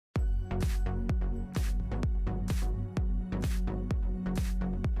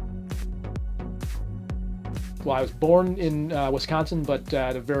Well, I was born in Wisconsin, but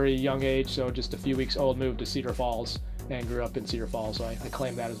at a very young age, so just a few weeks old, moved to Cedar Falls and grew up in Cedar Falls, so I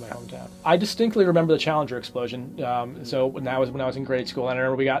claim that as my hometown. I distinctly remember the Challenger explosion. So when I was in grade school, and I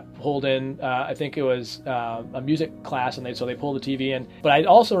remember we got pulled in. I think it was a music class, and so they pulled the TV in. But I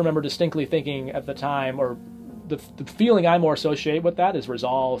also remember distinctly thinking at the time, or the feeling I more associate with that is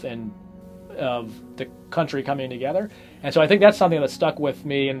resolve and of the country coming together. And so I think that's something that stuck with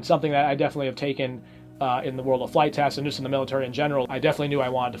me, and something that I definitely have taken in the world of flight tests and just in the military in general. I definitely knew I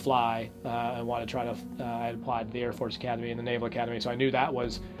wanted to fly. I wanted to try to, I had applied to the Air Force Academy and the Naval Academy, so I knew that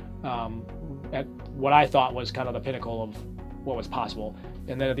was at what I thought was kind of the pinnacle of what was possible.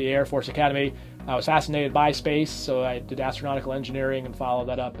 And then at the Air Force Academy, I was fascinated by space, so I did astronautical engineering and followed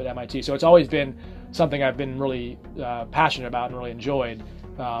that up at MIT. So it's always been something I've been really passionate about and really enjoyed.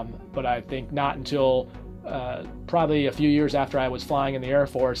 But I think not until probably a few years after I was flying in the Air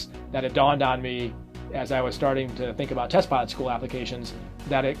Force that it dawned on me, as I was starting to think about test pilot school applications,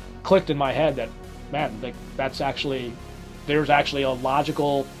 that it clicked in my head that, man, like there's actually a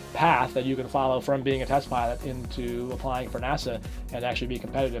logical path that you can follow from being a test pilot into applying for NASA and actually be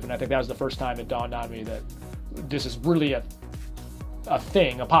competitive. And I think that was the first time it dawned on me that this is really a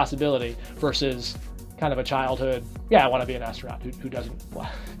thing, a possibility, versus kind of a childhood, yeah, I want to be an astronaut. Who doesn't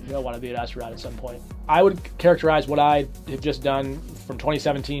want to be an astronaut at some point? I would characterize what I have just done from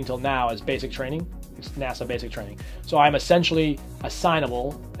 2017 till now as basic training. It's NASA basic training. So I'm essentially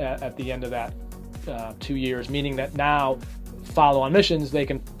assignable at the end of that 2 years, meaning that now follow-on missions, they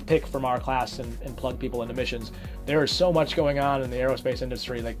can pick from our class and plug people into missions. There is so much going on in the aerospace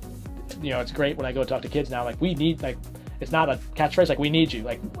industry. Like, you know, it's great when I go talk to kids now, like, we need, like, it's not a catchphrase, like, we need you.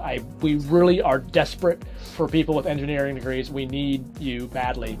 Like, we really are desperate for people with engineering degrees. We need you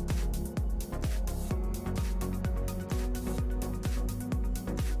badly.